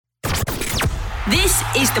This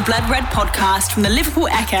is the Blood Red podcast from the Liverpool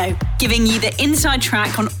Echo, giving you the inside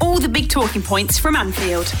track on all the big talking points from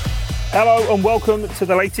Anfield. Hello and welcome to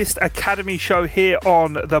the latest Academy show here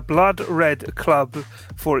on the Blood Red Club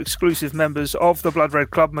for exclusive members of the Blood Red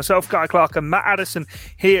Club. Myself, Guy Clark and Matt Addison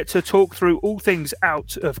here to talk through all things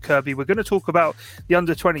out of Kirkby. We're going to talk about the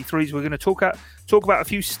under-23s. We're going to talk about a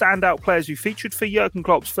few standout players who featured for Jurgen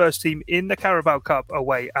Klopp's first team in the Carabao Cup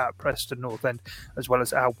away at Preston North End, as well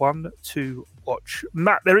as our 1-2 watch.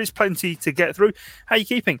 Matt, there is plenty to get through. How are you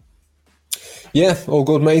keeping? Yeah, all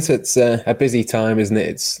good, mate. It's a busy time, isn't it?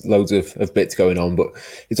 It's loads of bits going on, but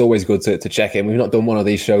it's always good to check in. We've not done one of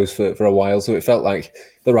these shows for a while, so it felt like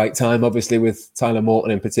the right time, obviously, with Tyler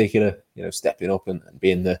Morton in particular, stepping up and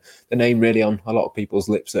being the name really on a lot of people's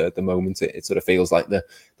lips at the moment. It sort of feels like the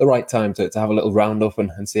right time to have a little roundup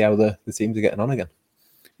and see how the teams are getting on again.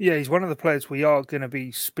 Yeah, he's one of the players we are going to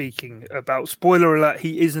be speaking about. Spoiler alert,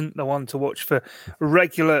 he isn't the one to watch. For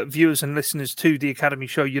regular viewers and listeners to the Academy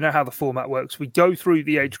show, you know how the format works. We go through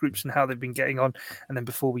the age groups and how they've been getting on. And then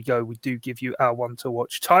before we go, we do give you our one to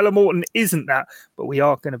watch. Tyler Morton isn't that, but we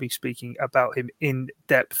are going to be speaking about him in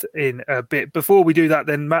depth in a bit. Before we do that,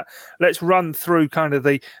 then, Matt, let's run through kind of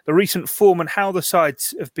the recent form and how the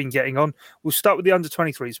sides have been getting on. We'll start with the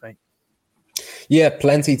under-23s, mate. Yeah,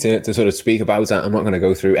 plenty to sort of speak about. I'm not going to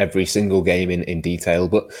go through every single game in detail,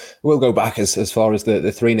 but we'll go back as far as the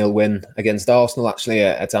 3-0 win against Arsenal, actually,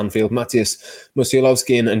 at Anfield. Matthias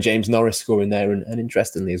Musialowski and James Norris scoring there, and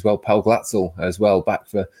interestingly as well, Paul Glatzel as well, back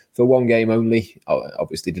for one game only.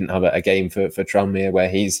 Obviously didn't have a game for Tranmere, where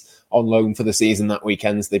he's on loan for the season that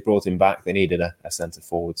weekend. So they brought him back. They needed a centre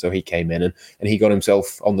forward, so he came in and he got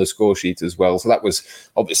himself on the score sheet as well. So that was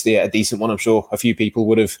obviously a decent one. I'm sure a few people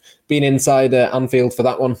would have been inside Anfield for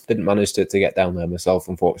that one. Didn't manage to get down there myself,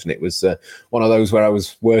 unfortunately. It was one of those where I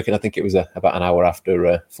was working. I think it was about an hour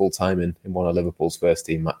after full time in one of Liverpool's first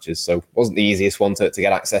team matches. So wasn't the easiest one to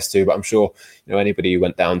get access to, but I'm sure anybody who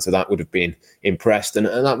went down to that would have been impressed. And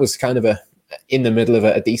that was kind of in the middle of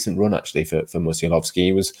a decent run, actually, for Musialowski.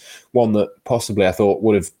 He was one that possibly I thought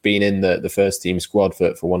would have been in the first team squad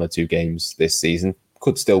for one or two games this season.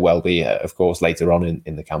 Could still well be, of course, later on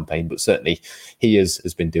in the campaign, but certainly he has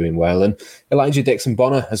been doing well. And Elijah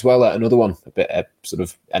Dixon-Bonner as well, another one, sort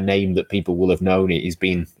of a name that people will have known. He's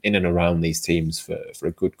been in and around these teams for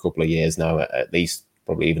a good couple of years now, at least.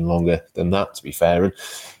 Probably even longer than that, to be fair. And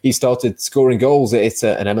he started scoring goals. It's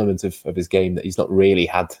an element of his game that he's not really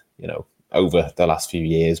had, over the last few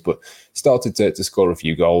years, but started to score a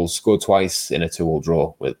few goals, scored twice in a 2-2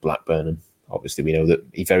 draw with Blackburn. And obviously we know that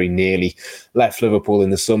he very nearly left Liverpool in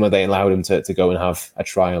the summer. They allowed him to go and have a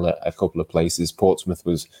trial at a couple of places. Portsmouth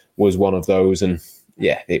was one of those. And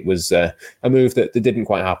yeah, it was a move that didn't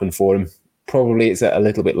quite happen for him. Probably it's a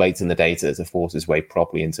little bit late in the day to force his way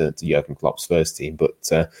properly into Jurgen Klopp's first team. But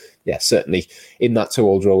certainly in that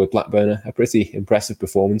 2-2 draw with Blackburn, a pretty impressive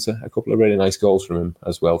performance. A couple of really nice goals from him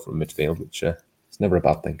as well from midfield, which is never a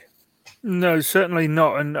bad thing. No, certainly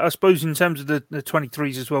not. And I suppose in terms of the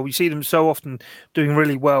 23s as well, we see them so often doing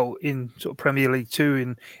really well in sort of Premier League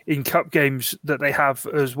 2 in cup games that they have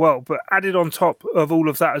as well. But added on top of all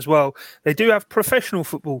of that as well, they do have professional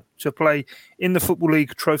football to play in the Football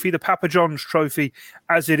League trophy, the Papa John's trophy,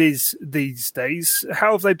 as it is these days.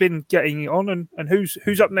 How have they been getting on, and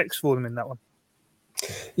who's up next for them in that one?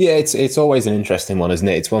 Yeah, it's always an interesting one, isn't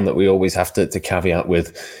it? It's one that we always have to caveat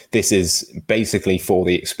with. This is basically for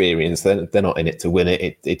the experience. They're not in it to win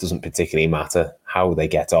it. It doesn't particularly matter how they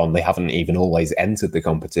get on. They haven't even always entered the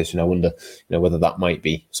competition. I wonder, whether that might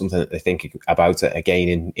be something that they think about it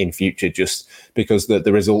again in future, just because the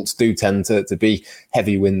results do tend to be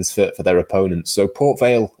heavy wins for their opponents. So Port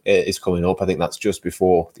Vale is coming up. I think that's just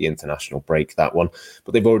before the international break, that one.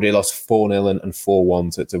 But they've already lost 4-0 and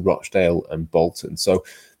 4-1 to Rochdale and Bolton. So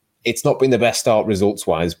it's not been the best start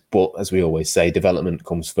results-wise, but as we always say, development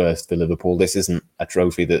comes first for Liverpool. This isn't a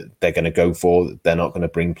trophy that they're going to go for. They're not going to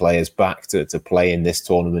bring players back to play in this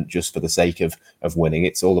tournament just for the sake of winning.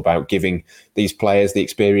 It's all about giving these players the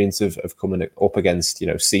experience of coming up against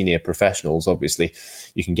senior professionals. Obviously,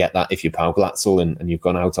 you can get that if you're Paul Glatzel and you've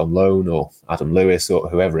gone out on loan, or Adam Lewis, or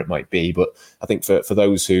whoever it might be. But I think for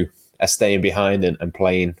those who are staying behind and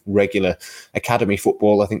playing regular academy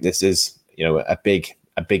football, I think this is a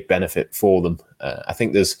big benefit for them. I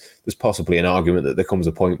think there's possibly an argument that there comes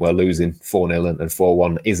a point where losing 4-0 and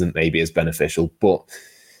 4-1 isn't maybe as beneficial. But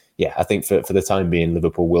yeah, I think for the time being,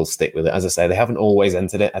 Liverpool will stick with it. As I say, they haven't always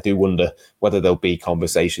entered it. I do wonder whether there'll be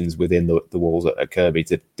conversations within the walls at Kirkby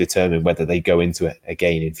to determine whether they go into it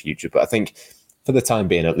again in future. But I think for the time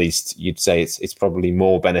being, at least, you'd say it's probably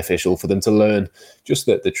more beneficial for them to learn just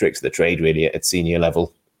the tricks of the trade, really, at senior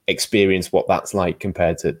level experience what that's like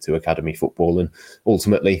compared to academy football. And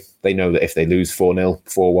ultimately, they know that if they lose 4-0,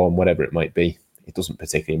 4-1, whatever it might be, it doesn't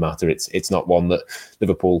particularly matter. It's not one that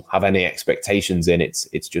Liverpool have any expectations in. It's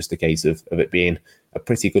just a case of it being a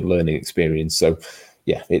pretty good learning experience. So,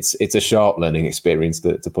 yeah, it's a sharp learning experience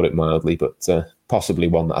to put it mildly, but possibly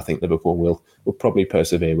one that I think Liverpool will probably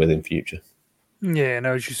persevere with in future. Yeah,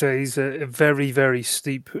 no, as you say, he's a very, very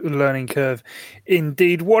steep learning curve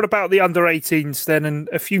indeed. What about the under-18s then? And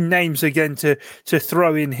a few names again to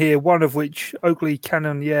throw in here, one of which, Oakley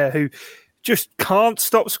Cannonier, who just can't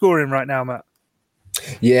stop scoring right now, Matt.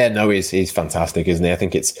 Yeah, no, he's fantastic, isn't he? I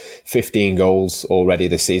think it's 15 goals already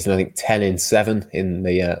this season. I think 10 in 7 in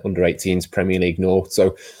the under-18s Premier League North.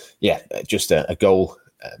 So, yeah, just a goal,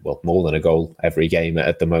 more than a goal every game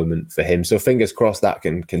at the moment for him. So fingers crossed that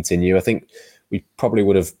can continue. I think we probably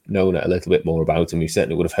would have known a little bit more about him. We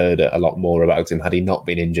certainly would have heard a lot more about him had he not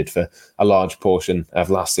been injured for a large portion of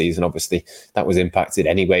last season. Obviously, that was impacted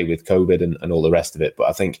anyway with COVID and all the rest of it. But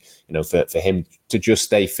I think, for him to just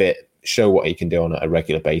stay fit, show what he can do on a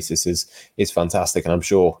regular basis is fantastic. And I'm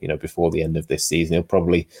sure, before the end of this season, he'll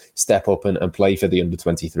probably step up and play for the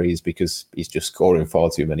under-23s because he's just scoring far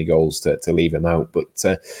too many goals to leave him out. But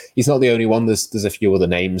he's not the only one. There's a few other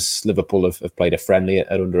names. Liverpool have played a friendly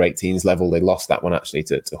at under-18s level. They lost that one actually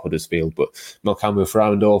to Huddersfield. But Melkamu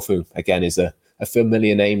Frauendorf, who again is a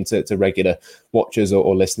familiar name to regular watchers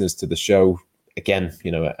or listeners to the show. Again,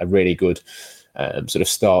 a really good sort of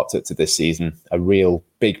start to this season. A real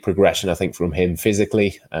big progression, I think, from him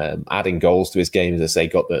physically, adding goals to his game. As I say,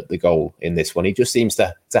 got the goal in this one. He just seems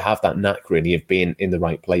to have that knack, really, of being in the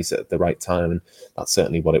right place at the right time. And that's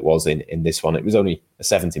certainly what it was in this one. It was only a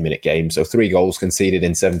 70-minute game, so 3 goals conceded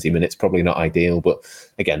in 70 minutes, probably not ideal. But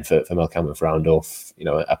again, for Melkamu Frauendorf,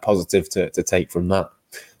 a positive to take from that.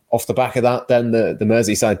 Off the back of that, then the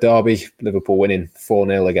Merseyside derby, Liverpool winning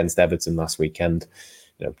 4-0 against Everton last weekend.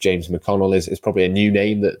 James McConnell is probably a new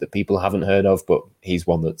name that people haven't heard of, but he's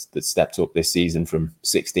one that stepped up this season from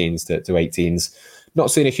 16s to 18s.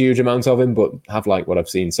 Not seen a huge amount of him, but have liked what I've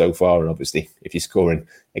seen so far. And obviously, if you're scoring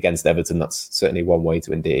against Everton, that's certainly one way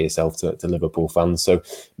to endear yourself to Liverpool fans. So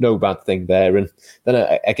no bad thing there. And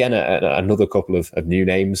then again, another couple of new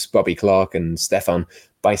names, Bobby Clark and Stefan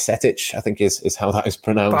Bajcetic, I think is how that is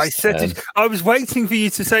pronounced. Bajcetic. I was waiting for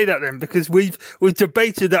you to say that then, because we've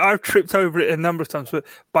debated that. I've tripped over it a number of times, but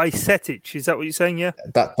Bajcetic, is that what you're saying? Yeah,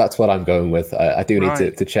 that's what I'm going with. I do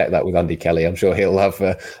need to check that with Andy Kelly. I'm sure he'll have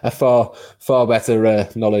a far better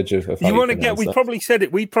knowledge of. You want to get? We probably said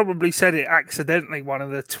it. We probably said it accidentally one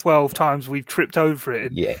of the 12 times we've tripped over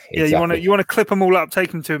it. Yeah, exactly. You want to clip them all up,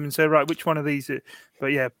 take them to him, and say, right, which one of these?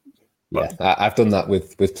 But yeah. Yeah, I've done that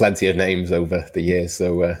with plenty of names over the years,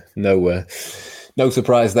 so no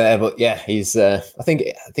surprise there. But yeah, he's I think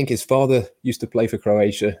his father used to play for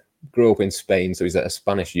Croatia, grew up in Spain, so he's at a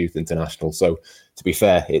Spanish youth international. So to be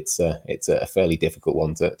fair, it's a fairly difficult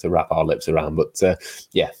one to wrap our lips around. But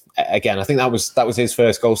yeah, again, I think that was his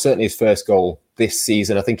first goal, certainly his first goal this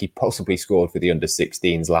season. I think he possibly scored for the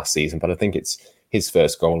under-16s last season, but I think it's his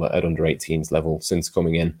first goal at under-18s level since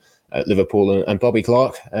coming in at Liverpool. And Bobby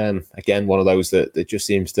Clark, again, one of those that just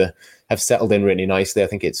seems to have settled in really nicely. I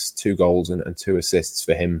think it's 2 goals and 2 assists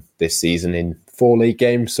for him this season in 4 league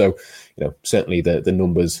games. So, certainly the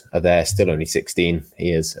numbers are there. Still only 16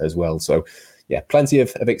 he is as well. So, yeah, plenty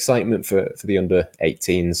of excitement for the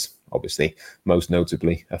under-18s. Obviously, most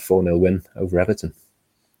notably a 4-0 win over Everton.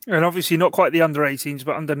 And obviously not quite the under-18s,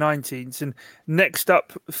 but under-19s. And next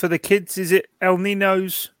up for the kids, is it El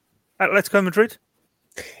Niños Atletico Madrid?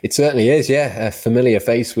 It certainly is, yeah. A familiar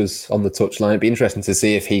face was on the touchline. It'd be interesting to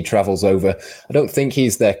see if he travels over. I don't think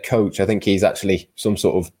he's their coach. I think he's actually some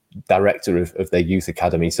sort of director of their youth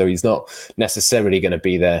academy. So he's not necessarily going to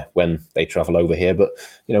be there when they travel over here, but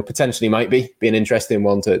potentially might be an interesting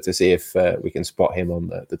one to see if we can spot him on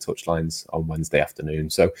the touchlines on Wednesday afternoon.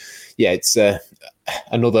 So yeah, it's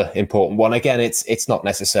another important one. Again, it's not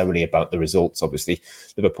necessarily about the results. Obviously,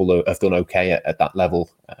 Liverpool have done okay at that level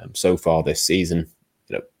so far this season.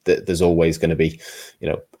 There's always going to be,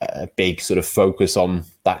 a big sort of focus on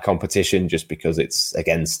that competition just because it's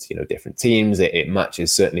against, different teams. It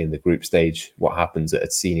matches certainly in the group stage what happens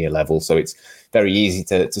at senior level. So it's very easy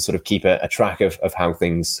to sort of keep a track of how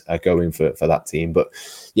things are going for that team. But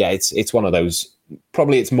yeah, it's one of those,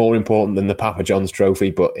 probably it's more important than the Papa John's trophy,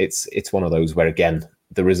 but it's one of those where, again,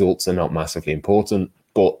 the results are not massively important.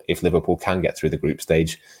 But if Liverpool can get through the group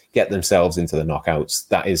stage, get themselves into the knockouts,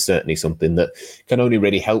 that is certainly something that can only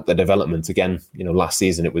really help their development. Again, last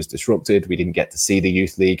season it was disrupted. We didn't get to see the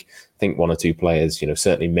Youth League. I think 1 or 2 players,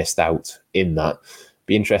 certainly missed out in that.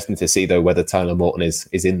 Be interesting to see, though, whether Tyler Morton is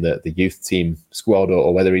in the youth team squad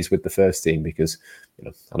or whether he's with the first team, because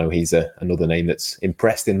I know he's another name that's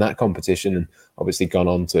impressed in that competition and obviously gone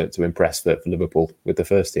on to impress for Liverpool with the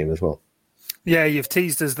first team as well. Yeah, you've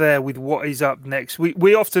teased us there with what is up next.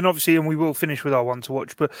 We often, obviously, and we will finish with our one to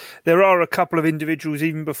watch, but there are a couple of individuals,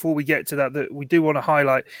 even before we get to that we do want to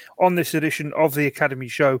highlight on this edition of the Academy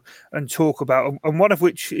Show and talk about, and one of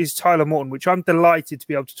which is Tyler Morton, which I'm delighted to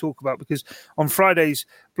be able to talk about, because on Friday's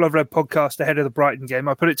Blood Red podcast ahead of the Brighton game,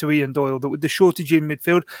 I put it to Ian Doyle that with the shortage in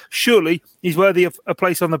midfield, surely he's worthy of a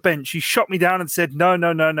place on the bench. He shot me down and said,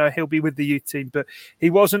 no, he'll be with the youth team, but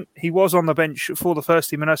he wasn't. He was on the bench for the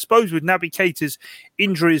first team, and I suppose with Naby Keita's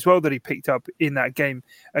injury as well that he picked up in that game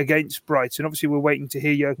against Brighton. Obviously, we're waiting to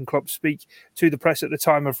hear Jurgen Klopp speak to the press at the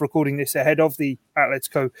time of recording this ahead of the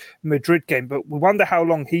Atletico Madrid game, but we wonder how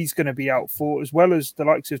long he's going to be out for, as well as the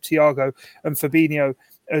likes of Thiago and Fabinho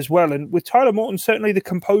as well. And with Tyler Morton, certainly the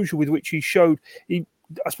composure with which he showed,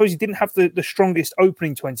 I suppose he didn't have the strongest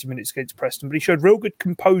opening 20 minutes against Preston, but he showed real good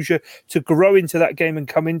composure to grow into that game and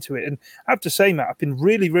come into it. And I have to say, Matt, I've been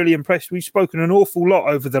really, really impressed. We've spoken an awful lot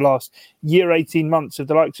over the last year, 18 months of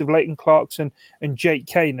the likes of Leighton Clarkson and Jake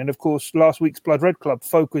Kane. And of course, last week's Blood Red Club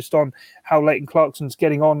focused on how Leighton Clarkson's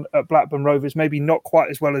getting on at Blackburn Rovers, maybe not quite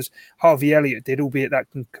as well as Harvey Elliott did, albeit that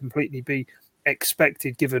can completely be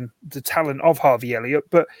expected given the talent of Harvey Elliott.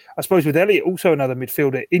 But I suppose with Elliott also another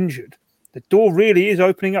midfielder injured, the door really is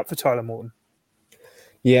opening up for Tyler Morton.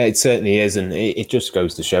 Yeah, it certainly is. And it just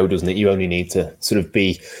goes to show, doesn't it? You only need to sort of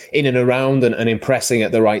be in and around and impressing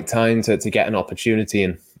at the right time to get an opportunity.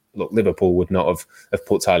 And look, Liverpool would not have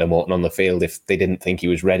put Tyler Morton on the field if they didn't think he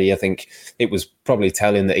was ready. I think it was probably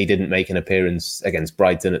telling that he didn't make an appearance against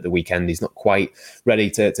Brighton at the weekend. He's not quite ready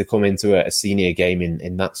to come into a senior game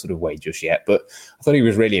in that sort of way just yet. But I thought he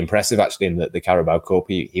was really impressive, actually, in the Carabao Cup.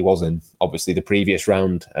 He was in, obviously, the previous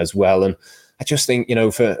round as well. And I just think,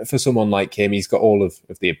 for someone like him, he's got all of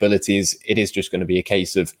the abilities. It is just going to be a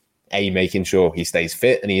case of, making sure he stays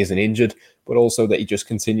fit and he isn't injured, but also that he just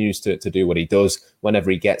continues to do what he does whenever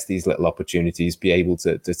he gets these little opportunities, be able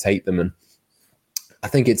to take them. And I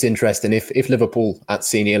think it's interesting if Liverpool at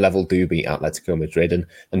senior level do beat Atletico Madrid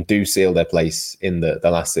and do seal their place in the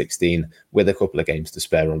last 16 with a couple of games to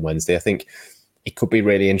spare on Wednesday. I think it could be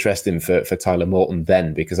really interesting for Tyler Morton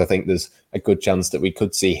then, because I think there's a good chance that we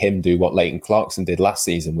could see him do what Leighton Clarkson did last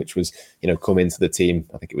season, which was, come into the team.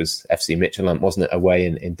 I think it was FC Midtjylland, wasn't it, away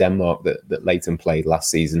in Denmark that Leighton played last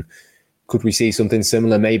season. Could we see something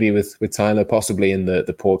similar maybe with Tyler, possibly in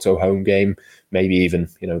the Porto home game, maybe even,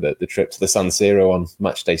 the trip to the San Siro on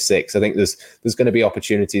match day 6? I think there's going to be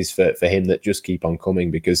opportunities for him that just keep on coming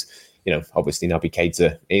because, obviously Naby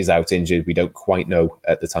Keita is out injured. We don't quite know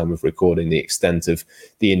at the time of recording the extent of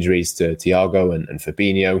the injuries to Thiago and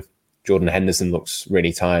Fabinho. Jordan Henderson looks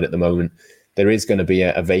really tired at the moment. There is going to be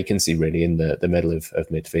a vacancy really in the middle of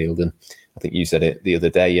midfield. And I think you said it the other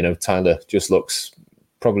day, Tyler just looks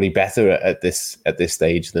probably better at this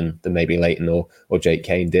stage than maybe Leighton or Jake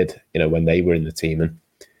Kane did, when they were in the team. And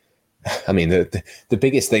I mean, the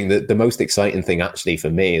biggest thing, the most exciting thing actually for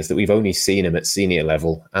me is that we've only seen him at senior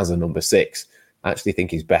level as a number 6. I actually think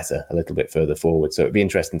he's better a little bit further forward. So it'd be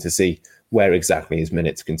interesting to see where exactly his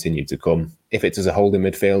minutes continue to come. If it's as a holding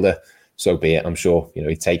midfielder, so be it. I'm sure,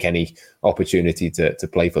 he'd take any opportunity to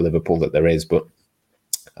play for Liverpool that there is. But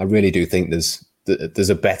I really do think there's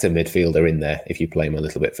a better midfielder in there if you play him a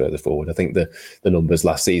little bit further forward. I think the numbers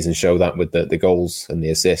last season show that with the goals and the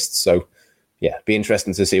assists. So, yeah, be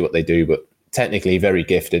interesting to see what they do. But technically very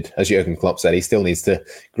gifted. As Jurgen Klopp said, he still needs to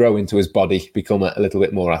grow into his body, become a little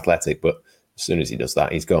bit more athletic. But as soon as he does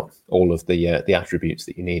that, he's got all of the attributes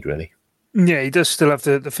that you need, really. Yeah, he does still have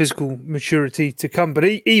the physical maturity to come, but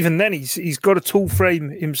even then, he's got a tall frame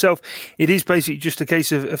himself. It is basically just a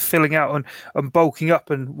case of filling out and bulking up.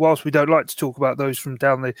 And whilst we don't like to talk about those from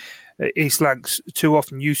down the East Lancs too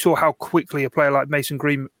often, you saw how quickly a player like Mason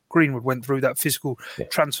Greenwood went through that physical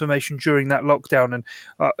transformation during that lockdown. And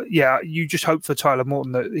you just hope for Tyler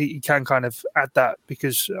Morton that he can kind of add that,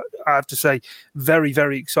 because I have to say, very,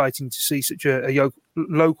 very exciting to see such a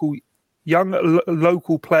young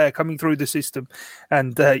local player coming through the system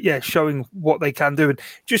and showing what they can do. And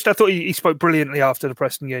just I thought he spoke brilliantly after the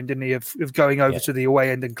Preston game, didn't he, of going over to the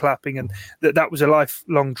away end and clapping, and that was a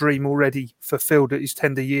lifelong dream already fulfilled at his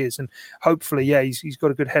tender years. And hopefully he's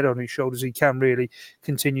got a good head on his shoulders. He can really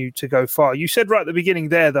continue to go far. You said right at the beginning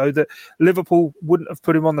there though that Liverpool wouldn't have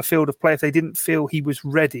put him on the field of play if they didn't feel he was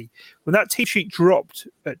ready. When that team sheet dropped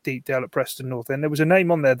at Deepdale at Preston North End, there was a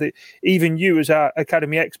name on there that even you as our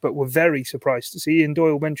academy expert were very surprised to see. Ian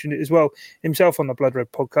Doyle mentioned it as well himself on the Blood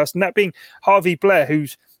Red podcast, and that being Harvey Blair,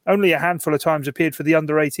 who's only a handful of times appeared for the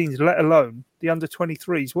under-18s, let alone the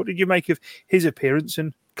under-23s. What did you make of his appearance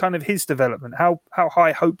and kind of his development? How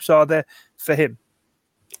high hopes are there for him?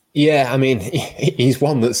 Yeah, I mean, he's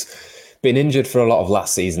one that's been injured for a lot of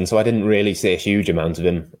last season, so I didn't really see a huge amount of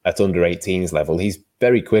him at under-18s level. He's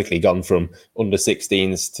very quickly gone from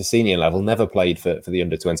under-16s to senior level, never played for the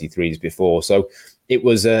under-23s before. So it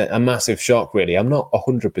was a massive shock, really. I'm not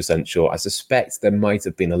 100% sure. I suspect there might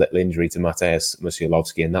have been a little injury to Mateusz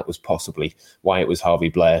Musialowski, and that was possibly why it was Harvey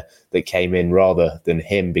Blair that came in rather than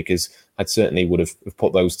him, because I certainly would have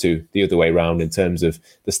put those two the other way around in terms of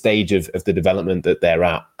the stage of the development that they're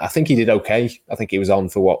at. I think he did okay. I think he was on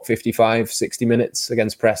for 55, 60 minutes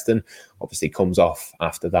against Preston. Obviously comes off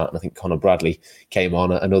after that. And I think Conor Bradley came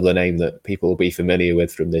on, another name that people will be familiar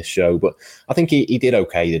with from this show. But I think he did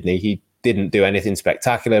okay, didn't he? He didn't do anything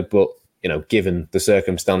spectacular, but given the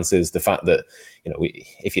circumstances, the fact that,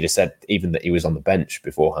 if you'd have said even that he was on the bench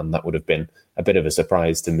beforehand, that would have been a bit of a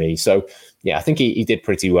surprise to me. So, yeah, I think he did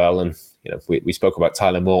pretty well. And, we spoke about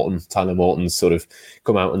Tyler Morton. Tyler Morton's sort of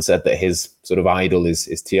come out and said that his sort of idol is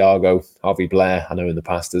Thiago. Harvey Blair, I know in the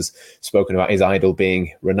past, has spoken about his idol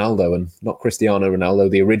being Ronaldo, and not Cristiano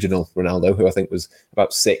Ronaldo, the original Ronaldo, who I think was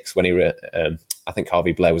about 6 when I think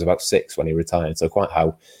Harvey Blair was about 6 when he retired. So quite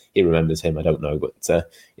how he remembers him, I don't know. But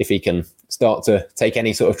if he can start to take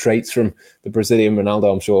any sort of traits from the Brazilian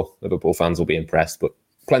Ronaldo, I'm sure Liverpool fans will be impressed. But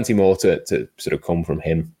plenty more to sort of come from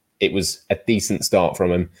him. It was a decent start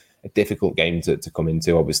from him, a difficult game to come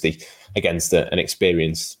into, obviously, against an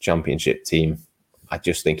experienced Championship team. I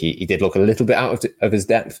just think he did look a little bit out of his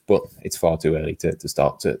depth, but it's far too early to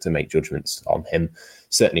start to make judgments on him.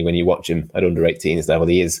 Certainly when you watch him at under-18s level,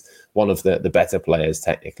 he is one of the better players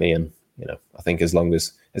technically, and I think as long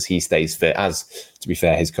as he stays fit, as to be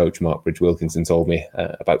fair, his coach Mark Bridge-Wilkinson told me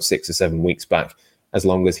about 6 or 7 weeks back, as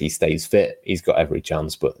long as he stays fit, he's got every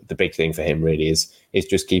chance. But the big thing for him really is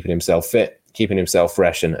just keeping himself fit, keeping himself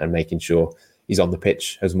fresh, and making sure he's on the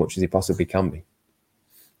pitch as much as he possibly can be.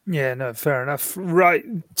 Yeah, no, fair enough. Right,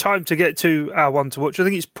 time to get to our one to watch. I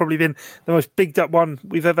think it's probably been the most bigged up one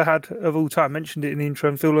we've ever had of all time. I mentioned it in the intro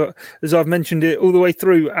and feel like, as I've mentioned it all the way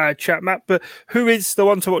through our chat, Matt. But who is the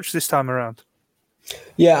one to watch this time around?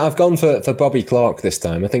 Yeah, I've gone for Bobby Clark this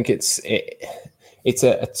time. I think it's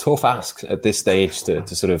a tough ask at this stage to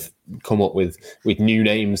sort of come up with new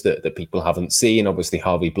names that people haven't seen. Obviously,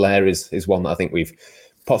 Harvey Blair is one that I think we've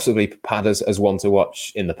possibly had as one to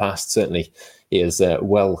watch in the past. Certainly, he has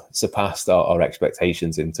well surpassed our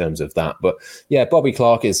expectations in terms of that. But yeah, Bobby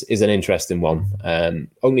Clark is an interesting one.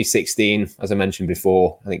 Only 16, as I mentioned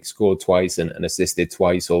before. I think scored twice and assisted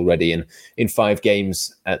twice already in 5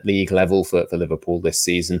 games at league level for Liverpool this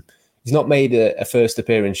season. He's not made a first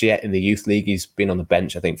appearance yet in the Youth League. He's been on the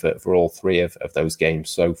bench, I think, for all 3 of those games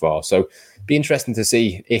so far. So be interesting to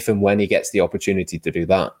see if and when he gets the opportunity to do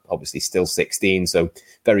that. Obviously still 16, so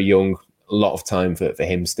very young, a lot of time for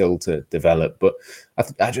him still to develop. But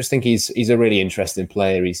I just think he's a really interesting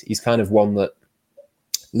player. He's kind of one that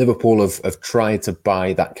Liverpool have tried to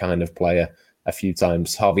buy that kind of player a few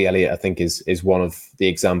times. Harvey Elliott, I think, is one of the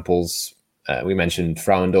examples. We mentioned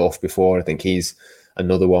Frauendorf before. I think he's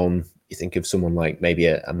another one. You think of someone like maybe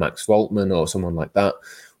a Max Voltman or someone like that.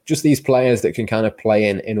 Just these players that can kind of play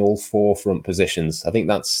in all 4 front positions. I think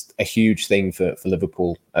that's a huge thing for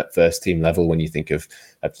Liverpool at first team level. When you think of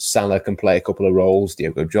Salah can play a couple of roles,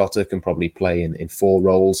 Diogo Jota can probably play in 4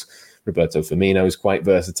 roles. Roberto Firmino is quite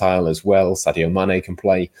versatile as well. Sadio Mane can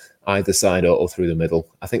play either side or through the middle.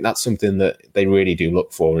 I think that's something that they really do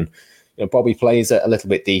look for. And Bobby plays a little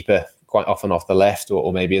bit deeper, quite often off the left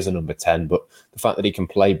or maybe as a number 10, but the fact that he can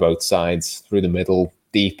play both sides, through the middle,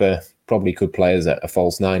 deeper, probably could play as a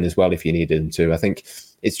false 9 as well if you needed him to. I think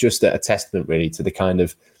it's just a testament really to the kind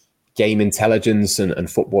of game intelligence and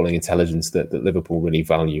footballing intelligence that Liverpool really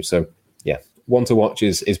value. So yeah, one to watch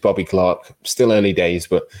is Bobby Clark. Still early days,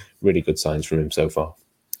 but really good signs from him so far.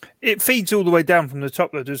 It feeds all the way down from the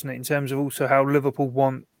top though, doesn't it, in terms of also how Liverpool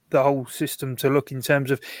want the whole system to look in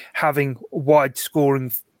terms of having wide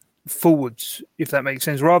scoring forwards, if that makes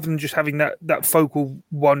sense, rather than just having that focal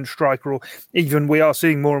one striker, or even we are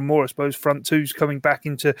seeing more and more, I suppose, front 2s coming back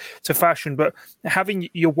into fashion, but having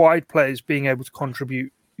your wide players being able to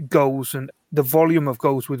contribute goals and the volume of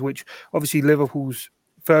goals with which obviously Liverpool's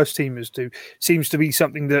first teamers do seems to be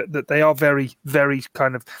something that they are very, very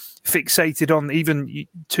kind of fixated on. Even you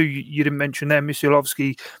didn't mention there,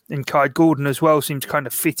 Musialowski and Kai Gordon as well seem to kind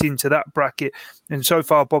of fit into that bracket, and so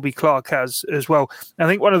far Bobby Clark has as well. I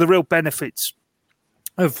think one of the real benefits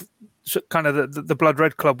of kind of the Blood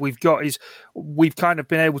Red Club we've got is we've kind of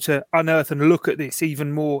been able to unearth and look at this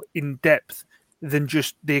even more in depth than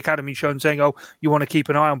just the academy show and saying, oh, you want to keep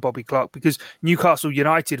an eye on Bobby Clark? Because Newcastle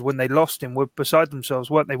United, when they lost him, were beside themselves,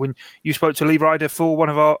 weren't they? When you spoke to Lee Ryder for one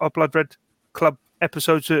of our Blood Red Club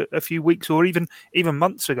episodes a few weeks or even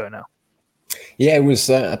months ago now. Yeah, it was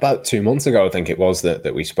about 2 months ago, I think it was,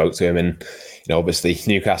 that we spoke to him. And, obviously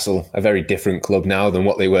Newcastle, a very different club now than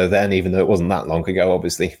what they were then, even though it wasn't that long ago,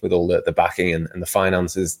 obviously, with all the backing and the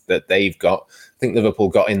finances that they've got. I think Liverpool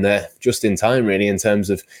got in there just in time, really, in terms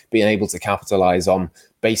of being able to capitalise on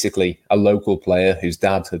basically a local player whose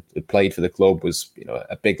dad had played for the club, was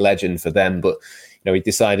a big legend for them. But, he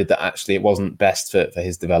decided that actually it wasn't best for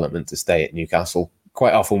his development to stay at Newcastle.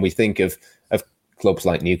 Quite often we think of clubs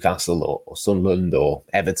like Newcastle or Sunderland or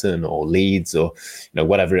Everton or Leeds or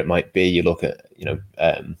whatever it might be. You look at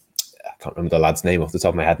I can't remember the lad's name off the top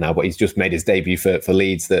of my head now, but he's just made his debut for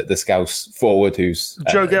Leeds, the Scouse forward who's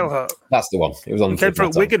Joe Gelhardt. That's the one. It was on. He came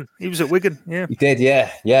from Wigan. He was at Wigan. Yeah, he did.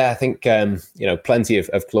 Yeah. I think plenty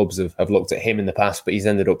of clubs have looked at him in the past, but he's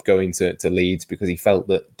ended up going to Leeds because he felt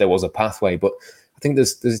that there was a pathway. But I think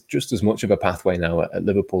there's just as much of a pathway now at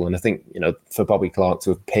Liverpool. And I think, for Bobby Clark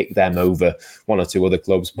to have picked them over one or two other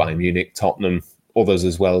clubs, Bayern Munich, Tottenham, others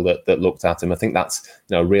as well that looked at him, I think that's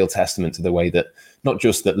a real testament to the way that not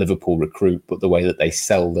just that Liverpool recruit, but the way that they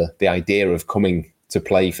sell the idea of coming to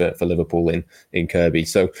play for Liverpool in Kirkby.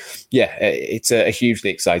 So, yeah, it's a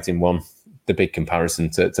hugely exciting one. The big comparison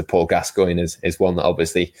to Paul Gascoigne is one that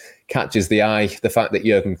obviously catches the eye. The fact that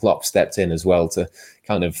Jurgen Klopp stepped in as well to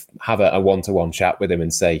kind of have a one-to-one chat with him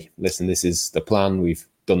and say, listen, this is the plan. We've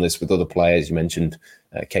done this with other players. You mentioned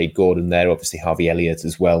Cade Gordon there, obviously Harvey Elliott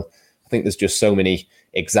as well. I think there's just so many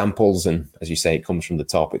examples, and as you say, it comes from the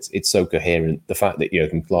top. It's so coherent. The fact that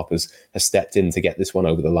Jurgen Klopp has stepped in to get this one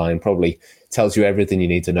over the line probably tells you everything you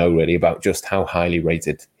need to know really about just how highly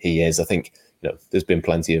rated he is. I think there's been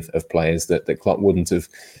plenty of players that Klopp wouldn't have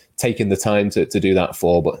taken the time to do that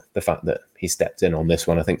for, but the fact that he stepped in on this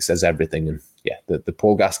one, I think, says everything. And yeah, the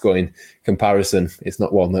Paul Gascoigne comparison is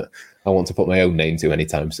not one that I want to put my own name to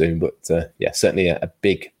anytime soon, but yeah, certainly a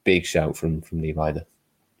big shout from Lee Ryder.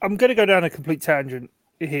 I'm going to go down a complete tangent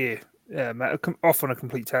here, Matt, off on a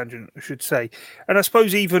complete tangent, I should say. And I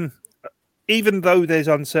suppose even though there's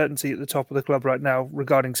uncertainty at the top of the club right now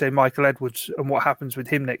regarding, say, Michael Edwards and what happens with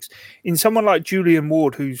him next, in someone like Julian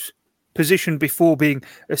Ward, whose position before being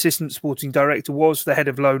assistant sporting director was the head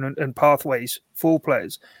of loan and pathways for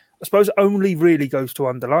players, I suppose only really goes to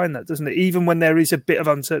underline that, doesn't it? Even when there is a bit of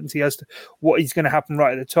uncertainty as to what is going to happen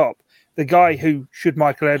right at the top, the guy who, should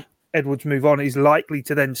Michael Edwards move on, is likely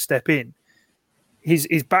to then step in.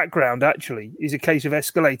 His background actually is a case of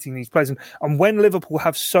escalating these players. And when Liverpool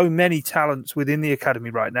have so many talents within the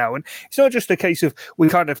academy right now, and it's not just a case of we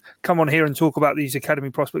kind of come on here and talk about these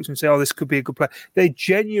academy prospects and say, oh, this could be a good player. There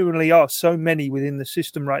genuinely are so many within the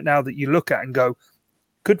system right now that you look at and go,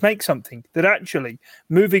 could make something, that actually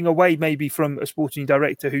moving away maybe from a sporting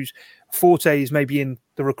director whose forte is maybe in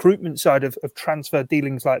the recruitment side of transfer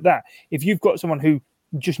dealings like that. If you've got someone who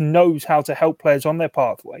just knows how to help players on their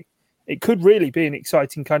pathway, it could really be an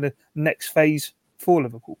exciting kind of next phase for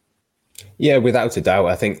Liverpool. Yeah, without a doubt.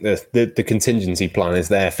 I think the contingency plan is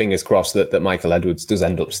there. Fingers crossed that Michael Edwards does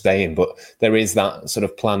end up staying, but there is that sort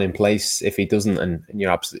of plan in place if he doesn't. And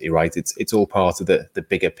you're absolutely right. It's all part of the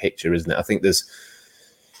bigger picture, isn't it? I think there's,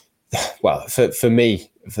 well, for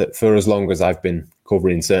me, for as long as I've been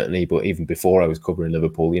covering, certainly, but even before I was covering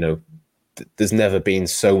Liverpool, there's never been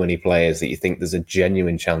so many players that you think there's a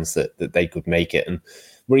genuine chance that they could make it. And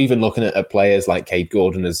we're even looking at players like Cade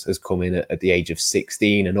Gordon has come in at the age of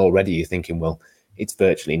 16, and already you're thinking, well, it's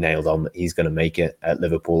virtually nailed on that he's going to make it at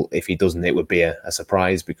Liverpool. If he doesn't, it would be a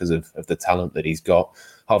surprise because of the talent that he's got.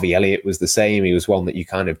 Harvey Elliott was the same. He was one that you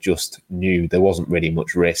kind of just knew there wasn't really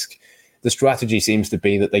much risk. The strategy seems to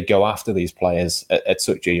be that they go after these players at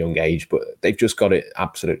such a young age, but they've just got it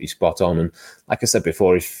absolutely spot on. And like I said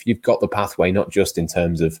before, if you've got the pathway, not just in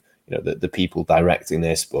terms of the people directing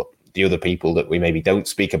this, but the other people that we maybe don't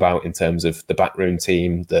speak about in terms of the backroom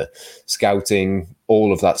team, the scouting,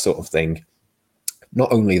 all of that sort of thing.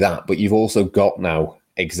 Not only that, but you've also got now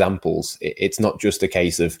examples. It's not just a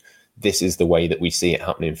case of this is the way that we see it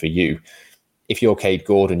happening for you. If you're Cade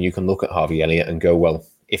Gordon, you can look at Harvey Elliott and go, well,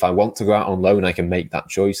 if I want to go out on loan, I can make that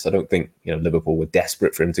choice. I don't think Liverpool were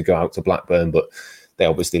desperate for him to go out to Blackburn, but they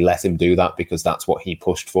obviously let him do that because that's what he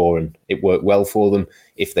pushed for and it worked well for them.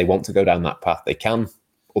 If they want to go down that path, they can.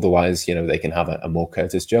 Otherwise, they can have a more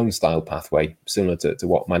Curtis Jones style pathway, similar to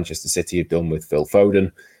what Manchester City have done with Phil Foden.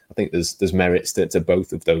 I think there's merits to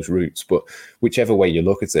both of those routes. But whichever way you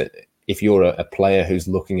look at it, if you're a player who's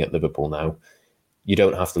looking at Liverpool now, you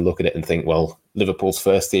don't have to look at it and think, well, Liverpool's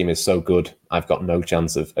first team is so good, I've got no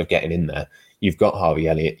chance of getting in there. You've got Harvey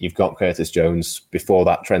Elliott, you've got Curtis Jones, before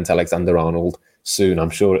that Trent Alexander-Arnold. Soon, I'm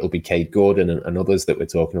sure it'll be Cade Gordon and others that we're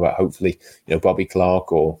talking about. Hopefully, Bobby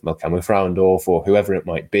Clark or Melkamo Frauendorf or whoever it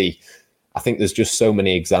might be. I think there's just so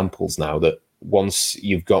many examples now that once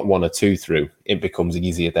you've got one or two through, it becomes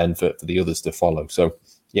easier then for the others to follow. So,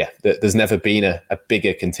 yeah, there's never been a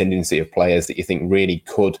bigger contingency of players that you think really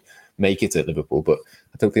could make it at Liverpool, but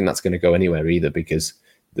I don't think that's going to go anywhere either, because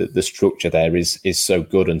the structure there is so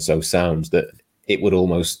good and so sound that it would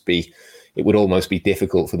almost be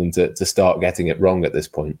difficult for them to start getting it wrong at this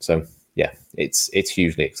point. So yeah, it's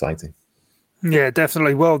hugely exciting. Yeah,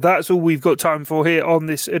 definitely. Well, that's all we've got time for here on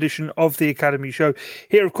this edition of the Academy Show.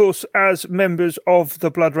 Here, of course, as members of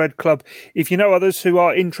the Blood Red Club, if you know others who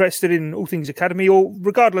are interested in all things Academy, or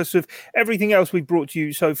regardless of everything else we've brought to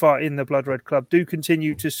you so far in the Blood Red Club, do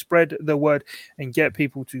continue to spread the word and get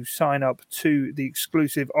people to sign up to the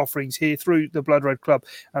exclusive offerings here through the Blood Red Club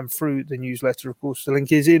and through the newsletter. Of course, the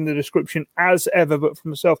link is in the description as ever. But for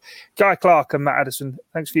myself, Guy Clark and Matt Addison,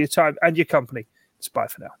 thanks for your time and your company. It's bye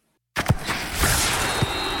for now.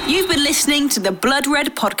 You've been listening to the Blood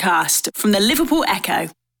Red Podcast from the Liverpool Echo.